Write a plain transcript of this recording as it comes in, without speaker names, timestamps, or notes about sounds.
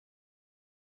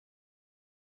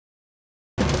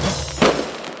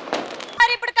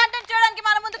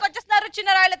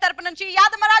అమ్మాయిల తరపు నుంచి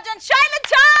యాదమ్మ రాజు అండ్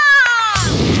శైలజ.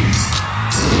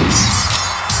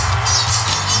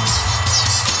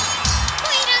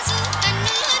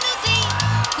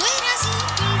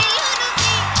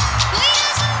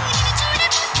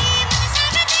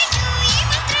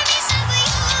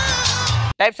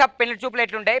 టైప్స్ ఆఫ్ పెళ్లి చూపులు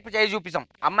ఎట్లుంటాయి ఇప్పుడు చేసి చూపిస్తాం.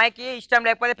 అమ్మాయికి ఇష్టం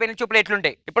లేకపోతే పెళ్లి చూపులు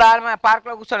ఎట్లుంటాయి. ఇప్పుడు ఆమె పార్క్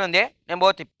లో కూర్చొని ఉంది, నేను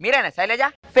పోతే మీరేనా శైలజ?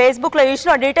 ఫేస్బుక్ లో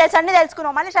చూసిన డీటెయిల్స్ అన్ని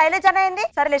తెలుసుకున్నాం, మళ్ళీ శైలజ అయింది.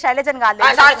 సరేలే శైలజని కాదు.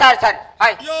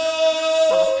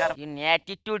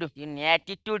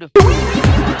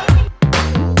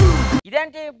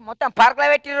 ఇదేంటి మొత్తం పార్క్ లో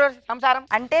పెట్టి సంసారం?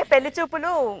 అంటే పెళ్లి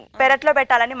చూపులు పెరట్లో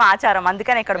పెట్టాలని మా ఆచారం,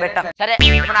 అందుకని ఇక్కడ పెట్టాం. సరే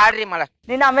ఆర్డర్ మళ్ళీ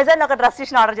నేను అమెజాన్ లో ఒక డ్రెస్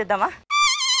తీసిన ఆర్డర్ చేద్దామా?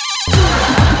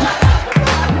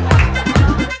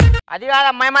 అది కాదు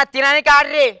అమ్మాయి, మా తినడానికి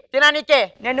ఆర్డర్ తినడానికే.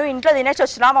 నేను ఇంట్లో తినేసి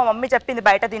వచ్చినా, మా మమ్మీ చెప్పింది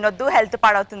బయట తినొద్దు హెల్త్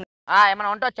పాడవుతుంది. ఏమైనా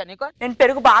వంట వచ్చా నీకు? నేను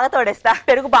పెరుగు బాగా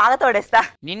తోడేస్తా.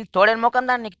 నేను తోడని మొక్కం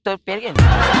దాన్ని నీకు పెరిగింది.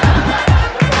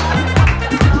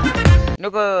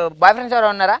 నీకు బాయ్ ఫ్రెండ్స్ ఎవరు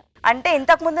ఉన్నారా? అంటే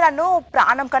ఇంతకు ముందు నన్ను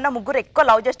ప్రాణం కన్నా ముగ్గురు ఎక్కువ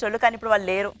లవ్ చేసేటోళ్ళు, కానీ ఇప్పుడు వాళ్ళు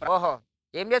లేరు. ఓహో,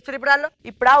 ఏం చేస్తారు ఇప్పుడు వాళ్ళు?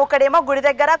 ఇప్పుడు ఒకడేమో గుడి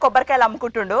దగ్గర కొబ్బరికాయలు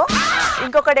అమ్ముకుంటుండు,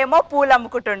 ఇంకొకడేమో పూలు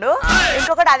అమ్ముకుంటుండు,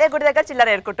 ఇంకొకటి అదే గుడి దగ్గర చిల్లర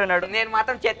ఏరుకుంటున్నాడు. నేను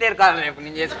మాత్రం చెత్త ఏరుకోవాలి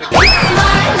నేను చేసుకుంటా.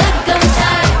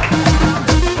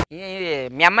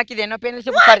 మీ అమ్మకి ఇది ఎన్నో పెన్నులు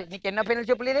చెప్పు? సారీ, నీకు ఎన్నో పెన్నులు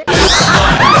చెప్పులు?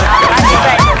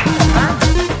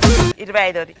 ఇది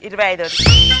 25వ.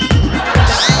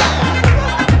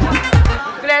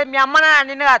 మీ అమ్మ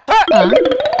నిన్ను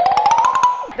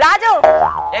రాజు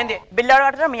ఏంది బిల్లు ఎవరు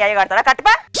కడతారా? మీ అయ్య కడతారా?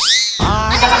 కట్టుపా.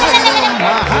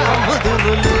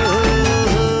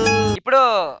 ఇప్పుడు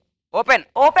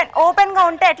ఓపెన్ గా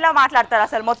ఉంటే ఎట్లా మాట్లాడతారు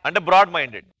అసలు? మొత్తం అంటే బ్రాడ్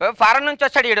మైండెడ్. ఫారెన్ నుంచి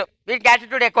వచ్చాడు వీడు, వీడికి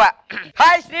యాటిట్యూడ్ ఎక్కువ.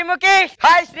 హాయ్ శ్రీముఖి.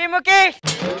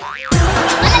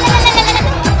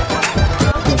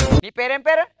 నీ పేరేం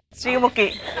పేరు? శ్రీముఖి.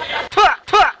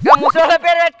 ముసలి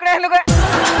పేరు పెట్టుకునేందుకు?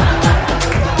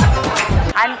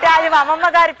 అంటే అది మా అమ్మమ్మ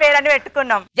గారి పేరు అని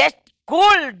పెట్టుకున్నాం. Just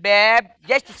cool babe,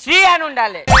 just Shri అని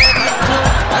ఉండాలి.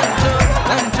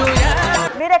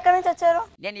 మీరు ఎక్కడి నుంచి వచ్చారు?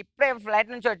 నేను ఇప్పుడే ఫ్లైట్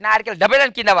నుంచి వచ్చిన. ఆడికి డబుల్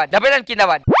కింద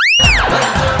వాడి.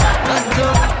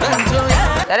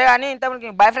 సరే కానీ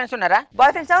ఇంతమంది బాయ్ ఫ్రెండ్స్ ఉన్నారా?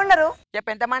 బాయ్ ఫ్రెండ్స్ ఉన్నారు. చెప్పు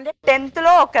ఎంతమంది? 10th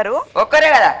లో ఒక్కరే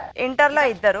కదా? ఇంటర్ లో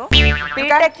 2,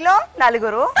 బీటెక్ లో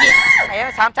 4.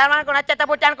 సంసారం అనుకున్నా చెత్త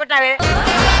పుట్టి అనుకుంటున్నావే.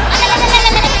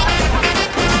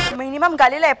 మినిమం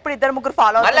గలీలో ఎప్పుడు 2-3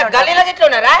 ఫాలో అవుతారు. గల్లీలో ఇట్లా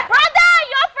ఉన్నారా?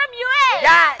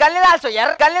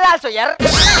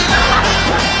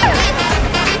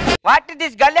 What is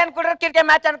this? గల్లీ అనుకుంటారు, క్రికెట్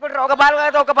మ్యాచ్ అనుకుంటారు. ఒక బాల్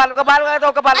కాదు ఒక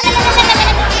బాల్.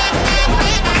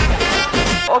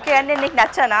 ఓకే అండి, నీకు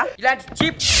నచ్చానా? ఇలాంటి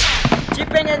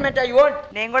చీప్ ఎంగేజ్మెంట్ యు వాంట్?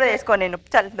 నేను కూడా చేసుకోను. నేను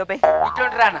చల్లు పోయి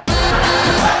ఇట్లుంటారా?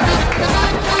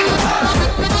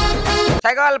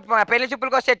 సగవాళ్ళ పెళ్లి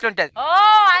చూపులకు వస్తే ఎట్లుంటది? ఓ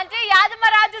అంటే యాదమ్మ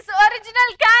రాజు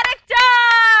ఒరిజినల్ క్యారెక్టర్.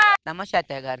 నమస్తే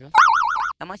అత్తయ్య గారు.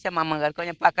 నమస్తే మా అమ్మగారు.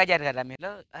 కొంచెం పక్క జరగరా మీరు?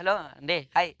 హలో అండి,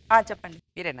 హాయ్. చెప్పండి.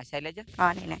 మీరేనా శైలజ?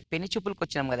 నేనే. పెళ్లి చూపులకు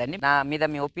వచ్చినాం కదండి, నా మీద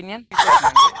మీ ఒపీనియన్?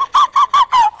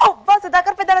 అబ్బా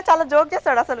సుధాకర్ పెద్ద చాలా జోక్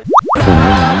చేస్తాడు అసలు.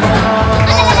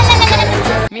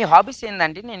 మీ హాబీస్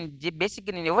ఏందండి? నేను బేసిక్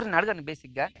గా నేను ఎవరిని అడగను.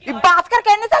 బేసిక్ గా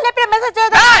భాస్కర్ ఎన్నిసార్లు మెసేజ్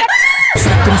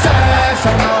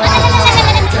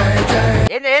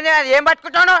ఏం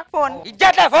పట్టుకుంటాను? ఫోన్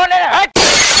ఇచ్చట్లే. ఫోన్ లేదా?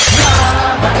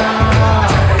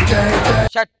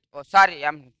 Sorry,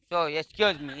 so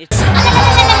excuse me.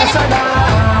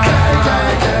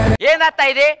 ఏందత్తా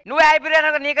ఇది? నువ్వు హైబ్రిడ్ అన్న,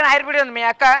 నీకన్నా హైబ్రిడ్ ఉంది మీ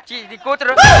అక్క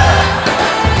కూతురు.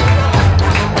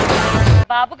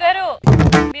 బాబు గారు,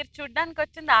 మీరు చూడ్డానికి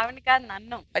వచ్చింది ఆవిడని కాదు,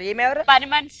 నన్ను. మరి ఏమెవరు? పని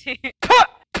మనిషి.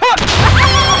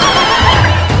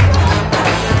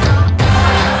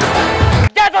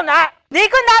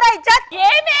 నీకుందారా ఇజ్జత్?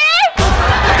 ఏమి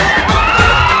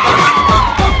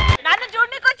నన్ను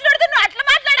చూడడానికి వచ్చినోడు నువ్వు అట్లా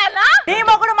మాట్లాడాలా? నీ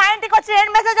మొగుడు మా ఇంటికి వచ్చి ఏం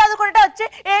మెసేజ్ చదువుకుంటే వచ్చి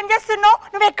ఏం చేస్తున్నావు,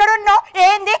 నువ్వు ఎక్కడున్నావు,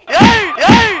 ఏంది?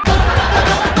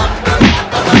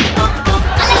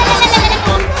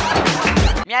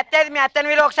 మీ అత్తని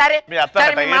వీళ్ళు ఒకసారి.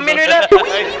 మమ్మీ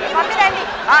రండి.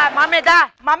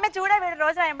 మమ్మీ చూడే వీడు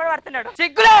రోజు ఎంబడి పడుతున్నాడు.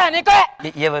 సిగ్గులే నీకు?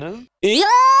 ఎవరు?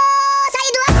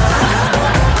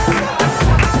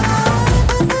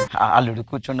 అల్లుడు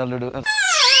కూర్చోండి. అల్లుడు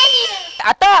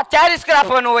అత్త చాయ్ తీసుకురా.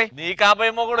 నువ్వు నీ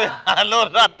కాబోయే మొగుడు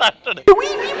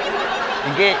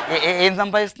ఇంకే ఏం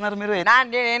సంపాదిస్తున్నారు మీరు?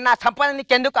 నా సంపాదన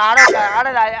నీకెందుకు?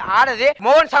 ఆడది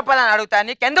మోహన్ సంపాదన అడుగుతా,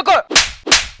 నీకెందుకు?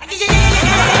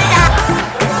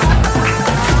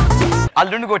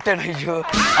 అల్లుడిని కొట్టాను. అయ్యో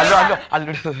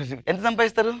అల్లుడు ఎంత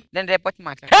సంపాదిస్తారు? నేను రేపు వచ్చి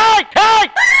మాట్లాడు.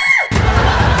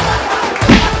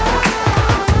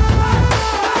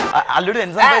 అల్లుడు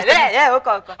ఎంత సంపాదిస్తారు?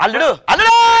 అల్లుడు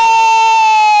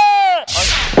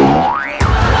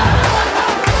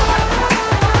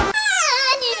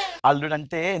అల్లుడు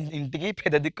అంటే ఇంటికి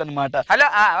పెద్ద దిక్కు అనమాట. హలో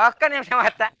ఒక్క నిమిషం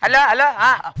వస్తా. Hello hello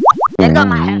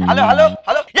hello hello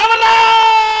hello ఎవర్రా?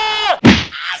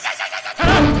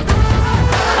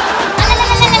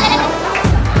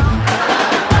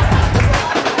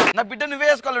 నా బిడ్డ నువ్వే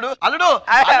వేసుకోలేడు. అల్లుడు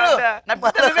నా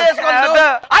బిడ్డ నువ్వే వేసుకోలేడు.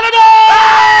 అల్లుడు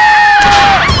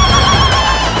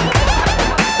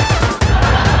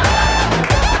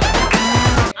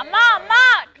అమ్మా అమ్మా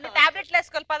టాబ్లెట్లు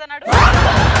వేసుకోవాలి పదన్నాడు.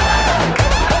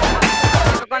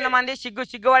 కొంతమంది సిగ్గు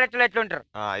సిగ్గు పడేట్లు ఎట్లుంటారు.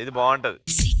 ఇది బాగుంటది.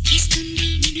 సిక్కిస్తుంది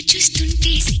నిన్ను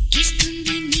చూస్తుంటే,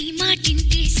 సిక్కిస్తుంది నీ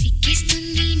మాటింటే,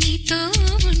 సిక్కిస్తుంది నీతో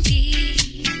ఉంటే.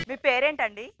 మీ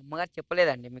పేరేంటండి? అమ్మగారు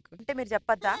చెప్పలేదండి మీకు? అంటే మీరు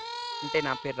చెప్పొద్దా? అంటే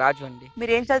నా పేరు రాజు అండి.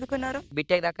 మీరు ఏం చదువుకున్నారు?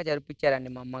 బీటెక్ దాకా జరిపించారండి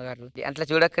మా అమ్మగారు. అట్లా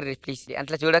చూడక్కర్రీ ప్లీజ్,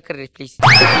 అట్లా చూడక్కర్రీ ప్లీజ్.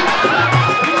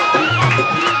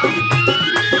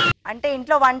 అంటే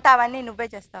ఇంట్లో వంట అవన్నీ నువ్వే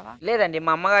చేస్తావా? లేదండి,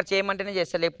 మా అమ్మగారు చేయమంటేనే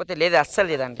చేస్తా, లేకపోతే లేదు, అస్సలు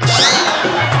లేదండి.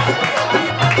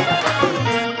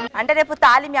 అంటే రేపు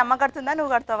తాళి మీ అమ్మ కడుతుందా,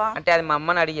 నువ్వు కడతావా? అంటే అది మా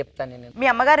అమ్మని అడిగి చెప్తాను నేను. మీ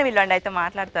అమ్మగారు వీళ్ళండి, అయితే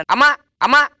మాట్లాడతాను. అమ్మా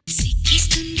అమ్మా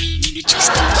సిక్కిస్తుంది నిన్ను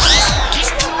చూస్తుంటే,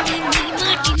 సిక్కిస్తుంది నీ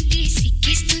మాటింటే,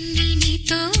 సిక్కిస్తుంది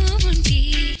నీతో ఉంటే.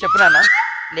 చెప్పినా?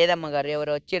 లేదమ్మగారు,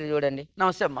 ఎవరు వచ్చారు చూడండి.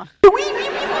 నమస్తే అమ్మా.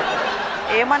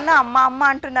 ఏమన్నా అమ్మ అమ్మ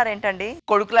అంటున్నారు ఏంటండి?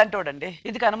 కొడుకులు అంటాడండి.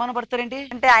 ఎందుకు అనుమానం పడతారేంటి?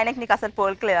 అంటే ఆయనకి నీకు అసలు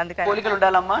పోలికలేదు అందుకని. పోలికలు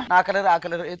ఉండాలమ్మా. నా కలర్ ఆ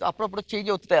కలర్ అప్పుడప్పుడు చేంజ్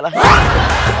అవుతుంది. అలా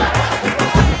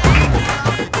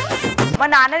మా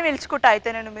నాన్నని పిలుచుకుంటా అయితే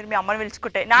నేను, మీరు మీ అమ్మని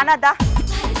పిలుచుకుంటే. నాన్నదా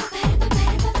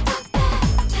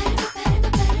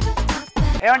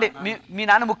ఏమండి మీ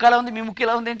నాన్న ముక్కు ఎలా ఉంది, మీ ముక్కు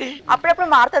ఎలా ఉంది ఏంటి? అప్పుడప్పుడు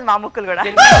మారుతుంది మా ముక్కులు కూడా.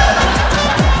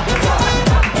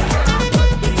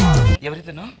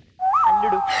 ఎవరితను?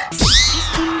 అల్లుడు.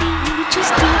 సిక్కిస్తుంది నిన్ను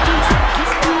చూస్తుంటే,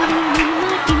 సిక్కిస్తుంది నీ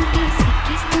మాటింటే,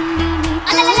 సిక్కిస్తుంది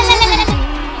నీతో ఉంటే.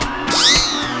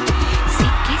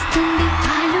 సిక్కిస్తుంది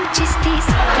ఆలోచిస్తే,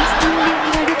 సిక్కిస్తుంది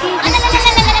అడుగే వేస్తే,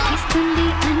 సిక్కిస్తుంది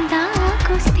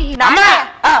అందాకొస్తే.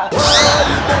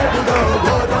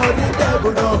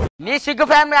 నీ సిగ్గు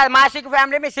ఫ్యామిలీ అది మా సిగ్గు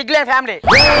ఫ్యామిలీ, మీ సిగ్గులేని ఫ్యామిలీ.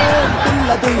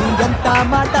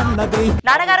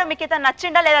 నాన్నగారు మీకు ఇతను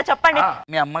నచ్చిందా లేదా చెప్పండి.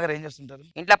 మీ అమ్మగారు ఏం చేస్తుంటారు?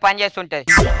 ఇంట్లో పని చేస్తుంటది.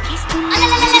 సిక్కిస్తుంది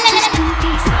నిన్ను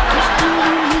చూస్తుంటే, సిక్కిస్తుంది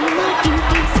నీ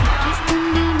మాటింటే,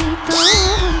 సిక్కిస్తుంది నీతో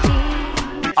ఉంటే.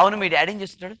 అవును, మీ డాడీ ఏం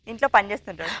చేస్తుంటాడు? ఇంట్లో పని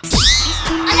చేస్తుంటాడు.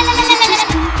 సిక్కిస్తుంది నిన్ను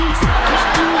చూస్తుంటే,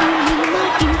 సిక్కిస్తుంది నీ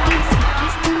మాటింటే,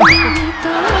 సిక్కిస్తుంది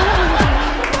నీతో ఉంటే.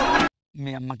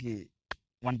 మీ అమ్మకి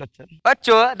వంట వచ్చారు?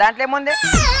 వచ్చు, దాంట్లో ఏముంది?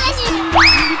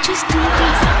 నిన్ను చూస్తుంటే,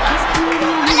 సిక్కిస్తుంది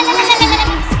నీ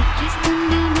మాటింటే,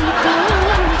 సిక్కిస్తుంది నీతో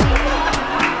ఉంటే.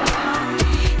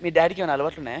 మీ డాడీకి ఏమైనా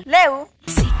అలవాట్లు ఉన్నాయా? లేవు.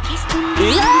 సిక్కిస్తుంది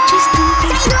నిన్ను చూస్తుంటే,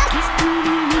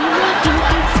 సిక్కిస్తుంది నీ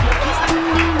మాటింటే,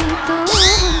 సిక్కిస్తుంది నీతో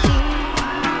ఉంటే.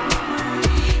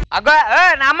 అగ్గో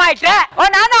నా అమ్మ ఇట్లా. ఓ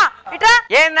నాన్న ఇట్రా.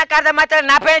 ఏం నాకు అర్థమవుతలేదు,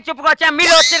 నా పేరు చెప్పుకొచ్చా,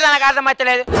 మీరు వచ్చిర్రు, నాకు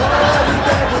అర్థమవుతలేదు.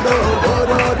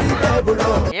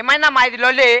 ఏమైందా మా ఇది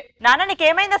లొల్లి? నాన్న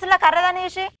నీకేమైంది అసలు కర్రదాన్ని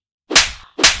చూసి?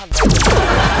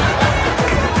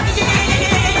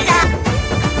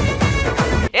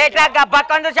 ఏట్లా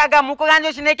పక్కన చూసి అగ్గ ముక్కుగాని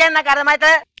చూసి నీకేం నాకు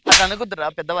అర్థమవుతుంది? అది అనుకుంటారా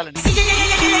పెద్దవాళ్ళని?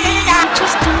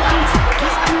 చూస్తుంటే,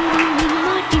 సిక్కిస్తుంది నీ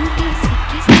మాటింటే,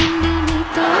 సిక్కిస్తుంది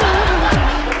నీతో ఉంటే.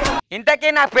 ఇంతకీ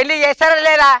నాకు పెళ్లి చేస్తారా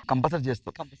లేదా? కంపల్సరీ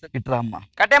చేస్తావు. ఇట్రా అమ్మ.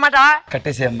 కట్టేమాట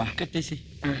కట్టేసే అమ్మా. కట్టేసి.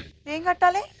 ఏం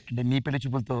కట్టాలి? అంటే మీ పెళ్లి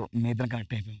చూపులతో మీ ఇద్దరు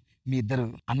కనెక్ట్ అయిపోయాం. మీ ఇద్దరు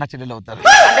అన్న చెల్లెలు అవుతారు.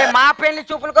 అంటే మా పెళ్లి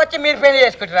చూపులకు వచ్చి మీరు పెళ్లి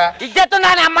చేసుకుంటారా? ఇజ్జతుందా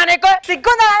అమ్మ నీకు?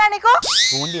 సిగ్గుందా నాన్న నీకు?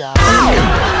 ఓన్లీ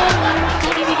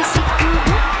కడివిడి సిగ్గు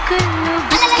బుగ్గల్లో